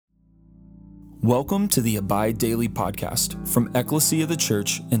Welcome to the Abide Daily podcast from Ecclesia the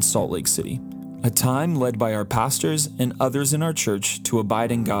Church in Salt Lake City, a time led by our pastors and others in our church to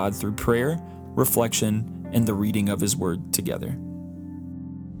abide in God through prayer, reflection, and the reading of His Word together.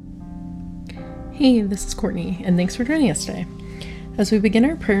 Hey, this is Courtney, and thanks for joining us today. As we begin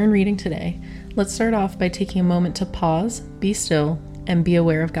our prayer and reading today, let's start off by taking a moment to pause, be still, and be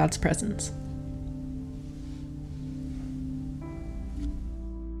aware of God's presence.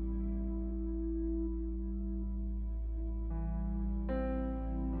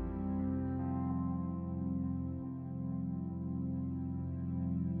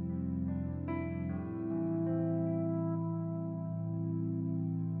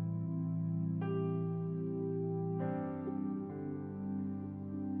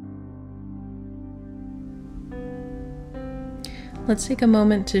 Let's take a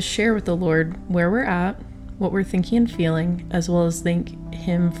moment to share with the Lord where we're at, what we're thinking and feeling, as well as thank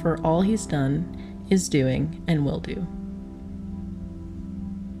Him for all He's done, is doing, and will do.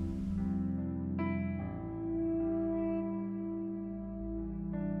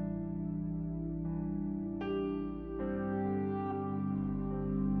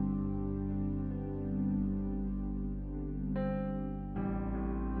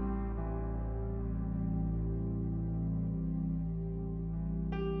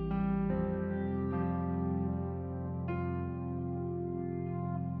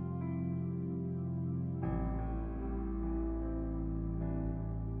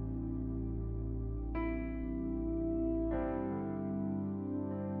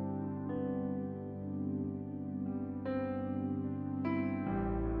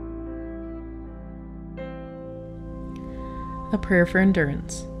 A prayer for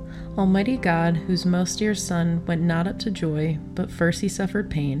endurance. Almighty God, whose most dear Son went not up to joy, but first He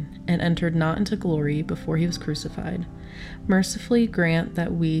suffered pain, and entered not into glory before He was crucified, mercifully grant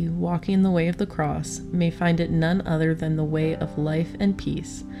that we, walking in the way of the cross, may find it none other than the way of life and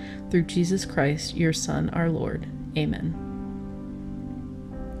peace, through Jesus Christ, your Son, our Lord. Amen.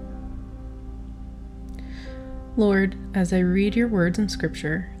 Lord, as I read your words in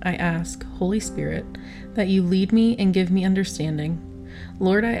Scripture, I ask, Holy Spirit, that you lead me and give me understanding.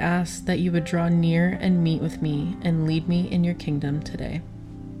 Lord, I ask that you would draw near and meet with me and lead me in your kingdom today.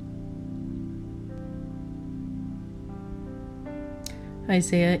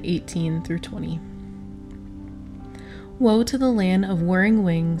 Isaiah 18-20. Woe to the land of whirring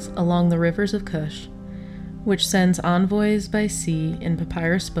wings along the rivers of Cush, which sends envoys by sea in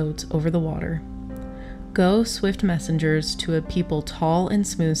papyrus boats over the water. Go, swift messengers, to a people tall and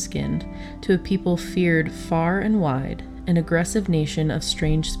smooth-skinned, to a people feared far and wide, an aggressive nation of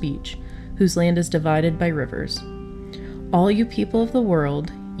strange speech, whose land is divided by rivers. All you people of the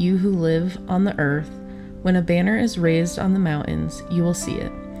world, you who live on the earth, when a banner is raised on the mountains, you will see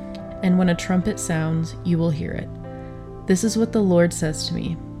it, and when a trumpet sounds, you will hear it. This is what the Lord says to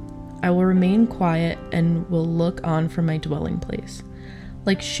me. I will remain quiet and will look on from my dwelling place,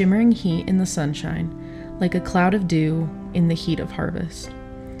 like shimmering heat in the sunshine, like a cloud of dew in the heat of harvest.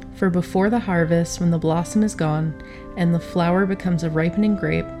 For before the harvest, when the blossom is gone, and the flower becomes a ripening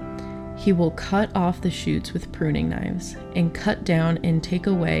grape, He will cut off the shoots with pruning knives, and cut down and take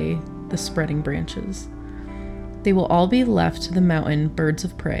away the spreading branches. They will all be left to the mountain birds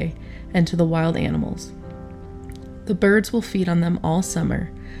of prey, and to the wild animals. The birds will feed on them all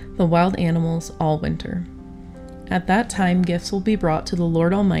summer, the wild animals all winter. At that time, gifts will be brought to the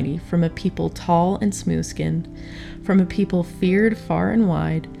Lord Almighty from a people tall and smooth-skinned, from a people feared far and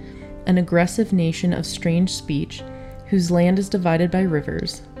wide, an aggressive nation of strange speech, whose land is divided by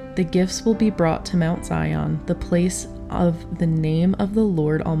rivers. The gifts will be brought to Mount Zion, the place of the name of the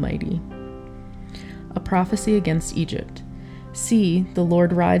Lord Almighty. A prophecy against Egypt. See, the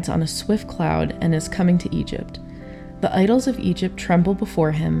Lord rides on a swift cloud and is coming to Egypt. The idols of Egypt tremble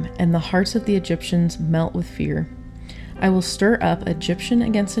before Him, and the hearts of the Egyptians melt with fear. I will stir up Egyptian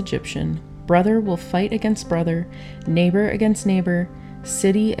against Egyptian, brother will fight against brother, neighbor against neighbor,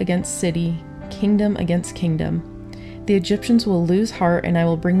 city against city, kingdom against kingdom. The Egyptians will lose heart, and I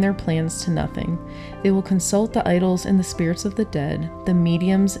will bring their plans to nothing. They will consult the idols and the spirits of the dead, the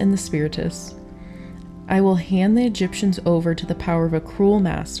mediums and the spiritists. I will hand the Egyptians over to the power of a cruel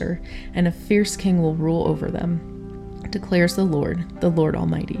master, and a fierce king will rule over them, declares the Lord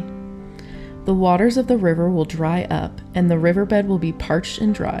Almighty. The waters of the river will dry up, and the riverbed will be parched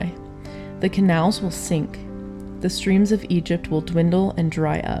and dry. The canals will sink. The streams of Egypt will dwindle and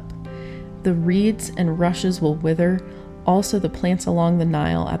dry up. The reeds and rushes will wither, also the plants along the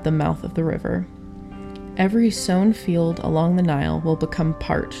Nile at the mouth of the river. Every sown field along the Nile will become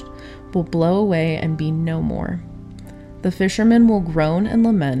parched, will blow away and be no more. The fishermen will groan and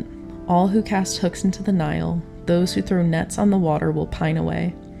lament, All who cast hooks into the Nile, those who throw nets on the water will pine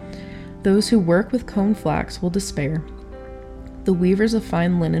away. Those who work with combed flax will despair. The weavers of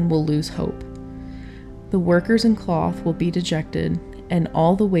fine linen will lose hope. The workers in cloth will be dejected, and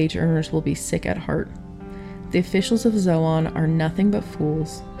all the wage earners will be sick at heart. The officials of Zoan are nothing but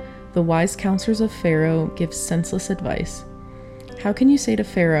fools. The wise counselors of Pharaoh give senseless advice. How can you say to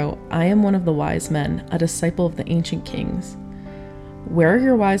Pharaoh, I am one of the wise men, a disciple of the ancient kings? Where are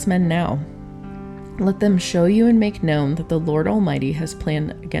your wise men now? Let them show you and make known that the Lord Almighty has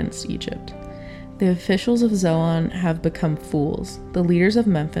planned against Egypt. The officials of Zoan have become fools. The leaders of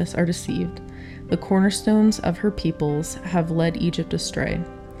Memphis are deceived. The cornerstones of her peoples have led Egypt astray.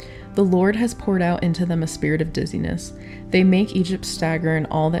 The Lord has poured out into them a spirit of dizziness. They make Egypt stagger in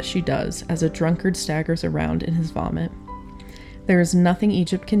all that she does, as a drunkard staggers around in his vomit. There is nothing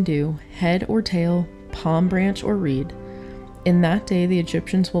Egypt can do, head or tail, palm branch or reed. In that day the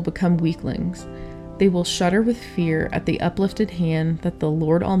Egyptians will become weaklings. They will shudder with fear at the uplifted hand that the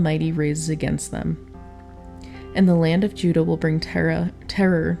Lord Almighty raises against them. And the land of Judah will bring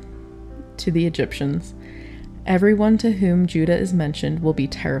terror to the Egyptians. Everyone to whom Judah is mentioned will be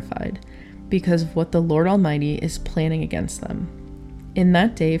terrified, because of what the Lord Almighty is planning against them. In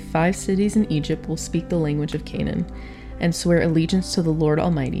that day 5 cities in Egypt will speak the language of Canaan, and swear allegiance to the Lord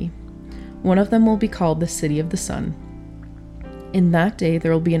Almighty. One of them will be called the City of the Sun. In that day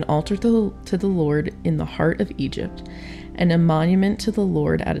there will be an altar to the Lord in the heart of Egypt, and a monument to the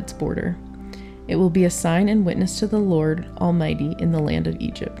Lord at its border. It will be a sign and witness to the Lord Almighty in the land of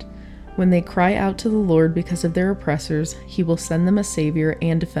Egypt. When they cry out to the Lord because of their oppressors, he will send them a savior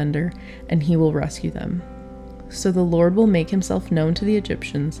and defender, and he will rescue them. So the Lord will make himself known to the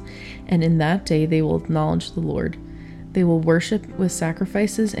Egyptians, and in that day they will acknowledge the Lord. They will worship with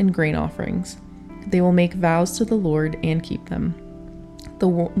sacrifices and grain offerings. They will make vows to the Lord and keep them. The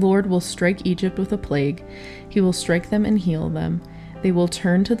Lord will strike Egypt with a plague. He will strike them and heal them. They will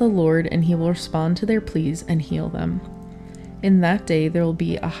turn to the Lord, and he will respond to their pleas and heal them. In that day there will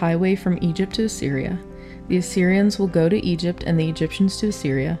be a highway from Egypt to Assyria. The Assyrians will go to Egypt, and the Egyptians to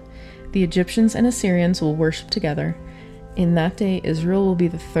Assyria. The Egyptians and Assyrians will worship together. In that day Israel will be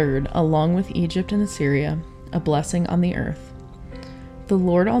the third, along with Egypt and Assyria, a blessing on the earth. The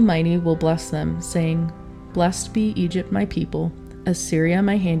Lord Almighty will bless them, saying, Blessed be Egypt my people, Assyria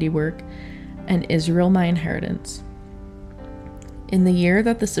my handiwork, and Israel my inheritance. In the year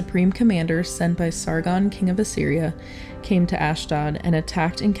that the supreme commander sent by Sargon king of Assyria came to Ashdod and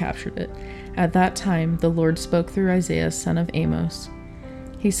attacked and captured it, at that time the Lord spoke through Isaiah son of Amos.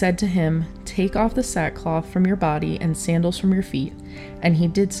 He said to him, Take off the sackcloth from your body and sandals from your feet. And he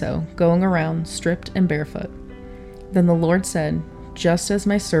did so, going around stripped and barefoot. Then the Lord said, Just as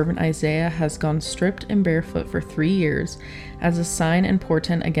my servant Isaiah has gone stripped and barefoot for 3 years, as a sign and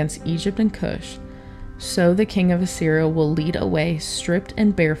portent against Egypt and Cush, so the king of Assyria will lead away stripped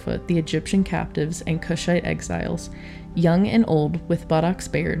and barefoot the Egyptian captives and Cushite exiles, young and old, with buttocks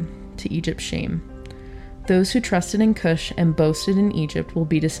bared, to Egypt's shame. Those who trusted in Cush and boasted in Egypt will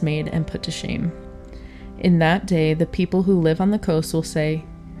be dismayed and put to shame. In that day the people who live on the coast will say,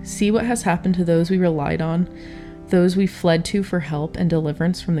 See what has happened to those we relied on, those we fled to for help and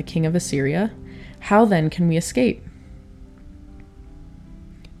deliverance from the king of Assyria? How then can we escape?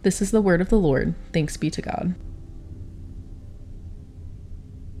 This is the word of the Lord. Thanks be to God.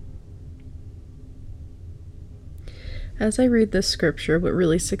 As I read this scripture, what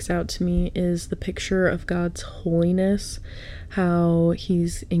really sticks out to me is the picture of God's holiness, how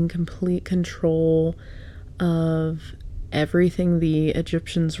he's in complete control of everything the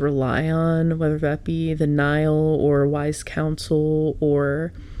Egyptians rely on, whether that be the Nile or wise counsel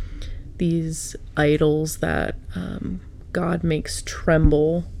or these idols that God makes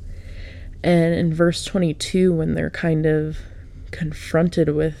tremble. And in verse 22, when they're kind of confronted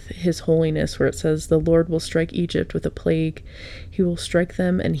with his holiness, where it says, The Lord will strike Egypt with a plague. He will strike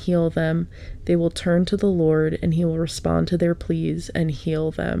them and heal them. They will turn to the Lord, and he will respond to their pleas and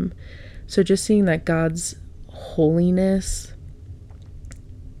heal them. So just seeing that God's holiness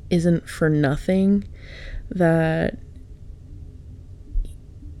isn't for nothing, that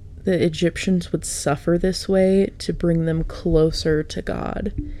the Egyptians would suffer this way to bring them closer to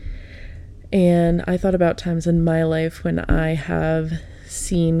God. And I thought about times in my life when I have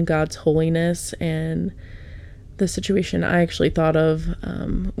seen God's holiness, and the situation I actually thought of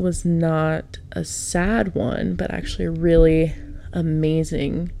was not a sad one, but actually a really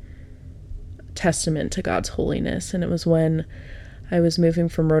amazing testament to God's holiness. And it was when I was moving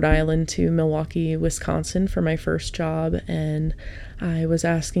from Rhode Island to Milwaukee, Wisconsin for my first job, and I was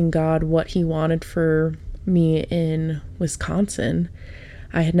asking God what he wanted for me in Wisconsin.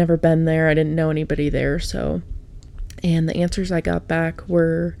 I had never been there. I didn't know anybody there. And the answers I got back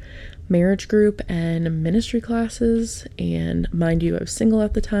were marriage group and ministry classes. And mind you, I was single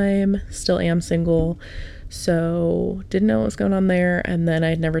at the time, still am single. So didn't know what was going on there. And then I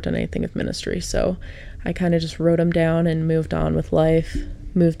had never done anything with ministry. So I kind of just wrote them down and moved on with life,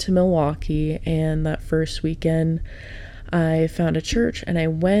 moved to Milwaukee. And that first weekend, I found a church and I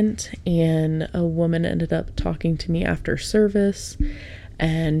went, and a woman ended up talking to me after service.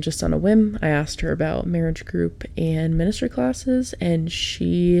 And just on a whim, I asked her about marriage group and ministry classes, and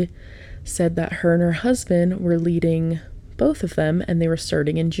she said that her and her husband were leading both of them, and they were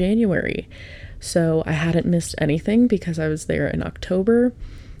starting in January. So I hadn't missed anything because I was there in October,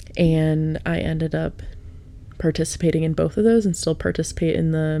 and I ended up participating in both of those and still participate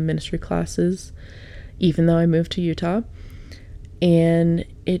in the ministry classes, even though I moved to Utah. And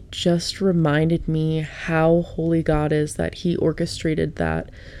it just reminded me how holy God is, that he orchestrated that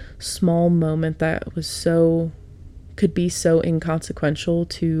small moment that could be so inconsequential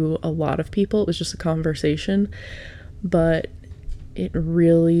to a lot of people. It was just a conversation, but it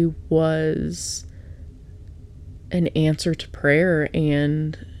really was an answer to prayer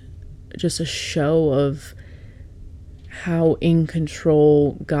and just a show of how in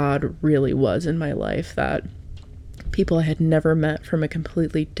control God really was in my life, that people I had never met from a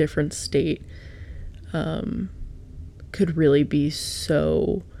completely different state could really be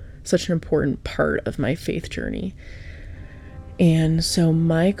such an important part of my faith journey. And so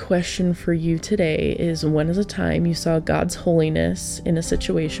my question for you today is, when is a time you saw God's holiness in a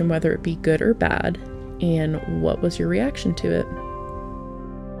situation, whether it be good or bad, and what was your reaction to it?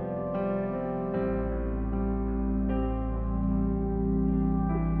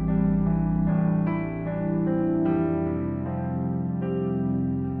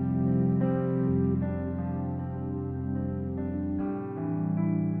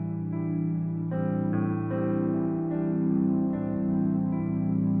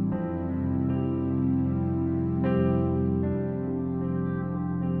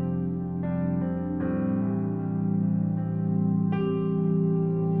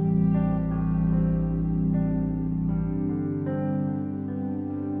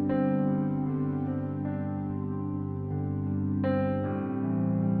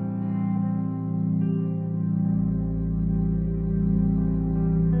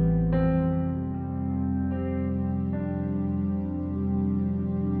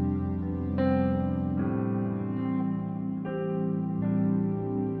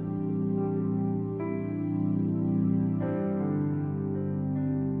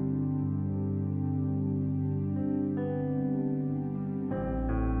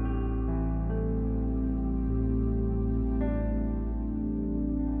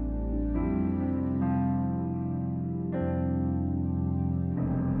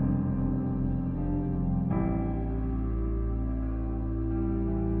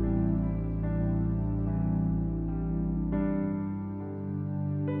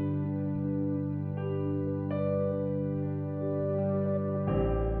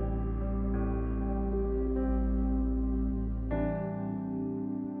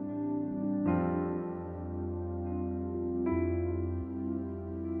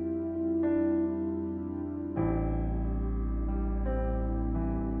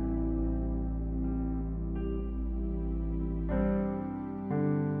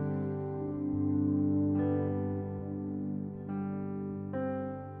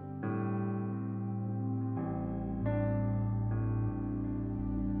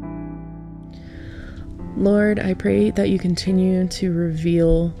 Lord, I pray that you continue to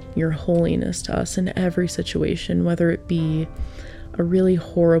reveal your holiness to us in every situation, whether it be a really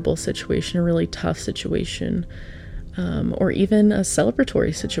horrible situation, a really tough situation, or even a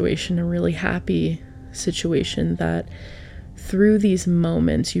celebratory situation, a really happy situation, that through these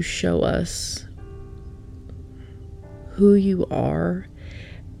moments you show us who you are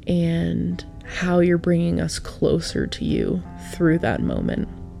and how you're bringing us closer to you through that moment.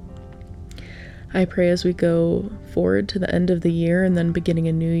 I pray as we go forward to the end of the year and then beginning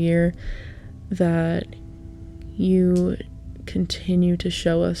a new year, that you continue to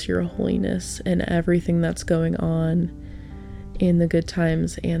show us your holiness in everything that's going on, in the good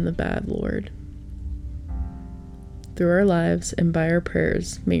times and the bad, Lord. Through our lives and by our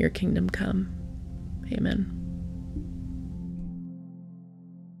prayers, may your kingdom come. Amen.